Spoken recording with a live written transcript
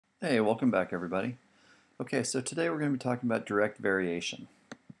Hey, welcome back everybody. Okay, so today we're going to be talking about direct variation.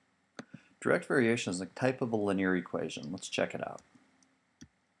 Direct variation is a type of a linear equation. Let's check it out.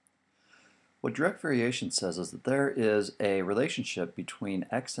 What direct variation says is that there is a relationship between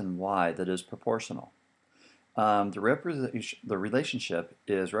x and y that is proportional. The relationship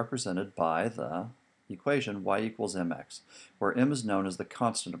is represented by the equation y equals mx, where m is known as the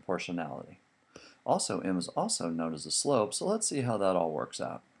constant of proportionality. Also, m is also known as the slope, so let's see how that all works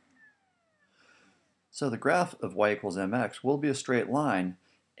out. So the graph of y equals mx will be a straight line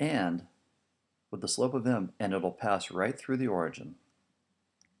and with the slope of m, and it'll pass right through the origin.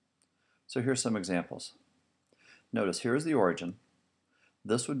 So here's some examples. Notice here's the origin.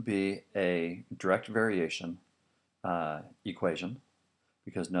 This would be a direct variation equation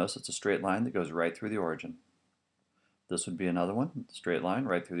because notice it's a straight line that goes right through the origin. This would be another one, straight line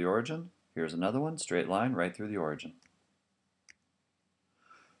right through the origin. Here's another one, straight line right through the origin.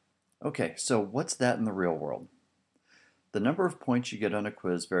 Okay, so what's that in the real world? The number of points you get on a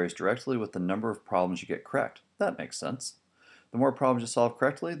quiz varies directly with the number of problems you get correct. That makes sense. The more problems you solve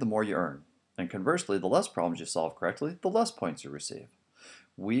correctly, the more you earn. And conversely, the less problems you solve correctly, the less points you receive.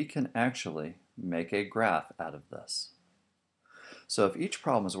 We can actually make a graph out of this. So if each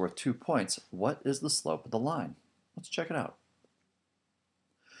problem is worth 2 points, what is the slope of the line? Let's check it out.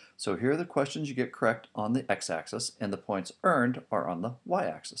 So here are the questions you get correct on the x-axis, and the points earned are on the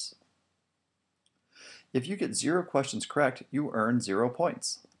y-axis. If you get 0 questions correct, you earn 0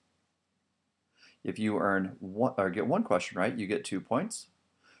 points. If you get 1 question right, you get 2 points.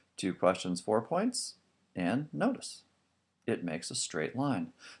 2 questions, 4 points. And notice, it makes a straight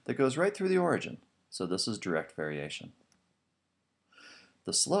line that goes right through the origin. So this is direct variation.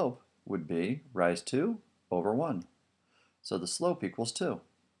 The slope would be rise 2 over 1. So the slope equals 2.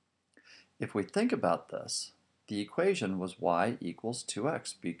 If we think about this, the equation was y equals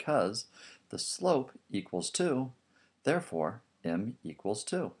 2x because the slope equals 2, therefore m equals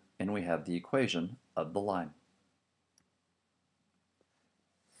 2, and we have the equation of the line.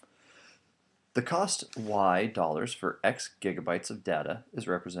 The cost y dollars for x gigabytes of data is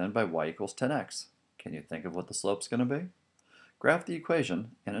represented by y equals 10x. Can you think of what the slope is going to be? Graph the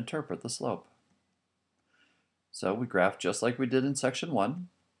equation and interpret the slope. So we graph just like we did in section 1.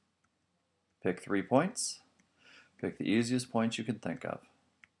 Pick 3 points. Pick the easiest points you can think of.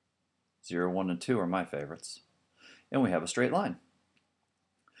 0, 1, and 2 are my favorites. And we have a straight line.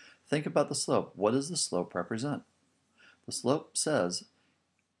 Think about the slope. What does the slope represent? The slope says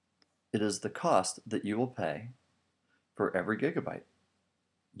it is the cost that you will pay for every gigabyte.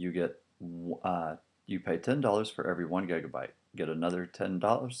 You pay $10 for every 1 gigabyte. Get another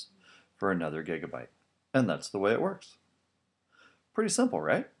 $10 for another gigabyte. And that's the way it works. Pretty simple,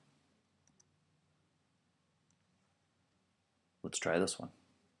 right? Let's try this one.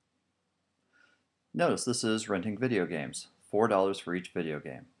 Notice this is renting video games. $4 for each video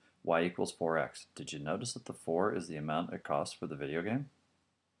game. Y equals 4x. Did you notice that the 4 is the amount it costs for the video game?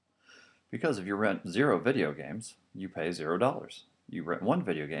 Because if you rent 0 video games, you pay $0. You rent 1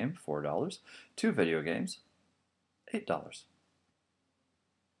 video game, $4. 2 video games, $8.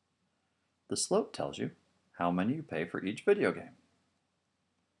 The slope tells you how many you pay for each video game.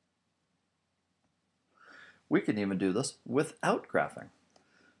 We can even do this without graphing.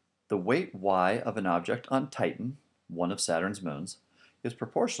 The weight y of an object on Titan, one of Saturn's moons, is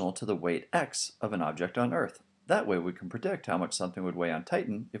proportional to the weight x of an object on Earth. That way we can predict how much something would weigh on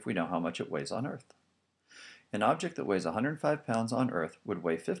Titan if we know how much it weighs on Earth. An object that weighs 105 pounds on Earth would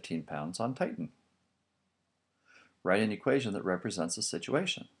weigh 15 pounds on Titan. Write an equation that represents the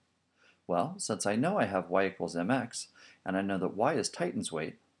situation. Well, since I know I have y equals mx, and I know that y is Titan's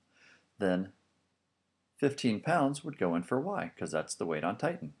weight, then 15 pounds would go in for y, because that's the weight on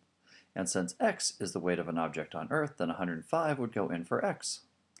Titan. And since x is the weight of an object on Earth, then 105 would go in for x.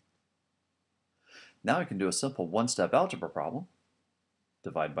 Now I can do a simple one-step algebra problem.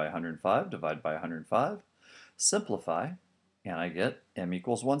 Divide by 105, divide by 105, simplify, and I get m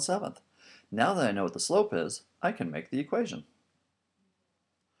equals 1/7. Now that I know what the slope is, I can make the equation.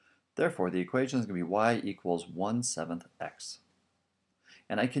 Therefore, the equation is going to be y equals 1/7 x.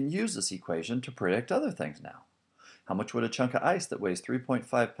 And I can use this equation to predict other things now. How much would a chunk of ice that weighs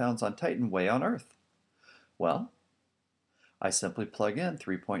 3.5 pounds on Titan weigh on Earth? Well, I simply plug in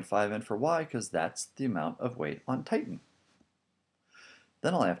 3.5 in for y because that's the amount of weight on Titan.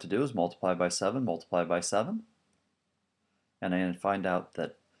 Then all I have to do is multiply by 7, and I find out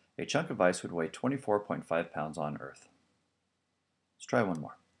that a chunk of ice would weigh 24.5 pounds on Earth. Let's try one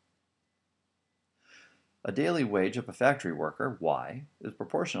more. A daily wage of a factory worker, Y, is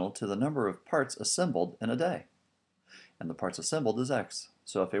proportional to the number of parts assembled in a day. And the parts assembled is X.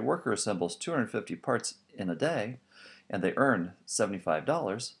 So if a worker assembles 250 parts in a day and they earn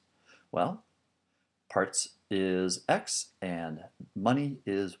 $75, well, parts is X and money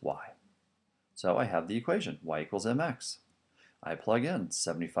is Y. So I have the equation, Y equals mx. I plug in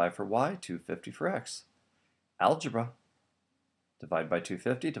 75 for Y, 250 for X. Algebra. Divide by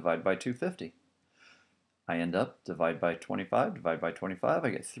 250, divide by 250. I end up divide by 25, divide by 25, I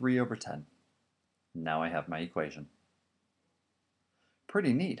get 3 over 10. Now I have my equation.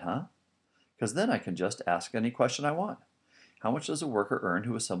 Pretty neat, huh? Because then I can just ask any question I want. How much does a worker earn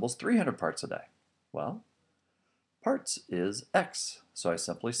who assembles 300 parts a day? Well, parts is X, so I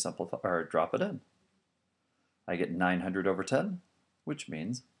simply simplify or drop it in. I get 900 over 10, which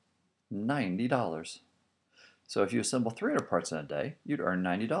means $90. So if you assemble 300 parts in a day, you'd earn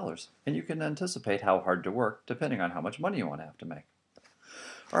 $90, and you can anticipate how hard to work depending on how much money you want to have to make.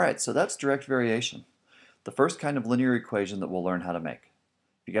 All right, so that's direct variation, the first kind of linear equation that we'll learn how to make.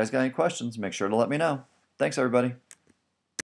 If you guys got any questions, make sure to let me know. Thanks, everybody.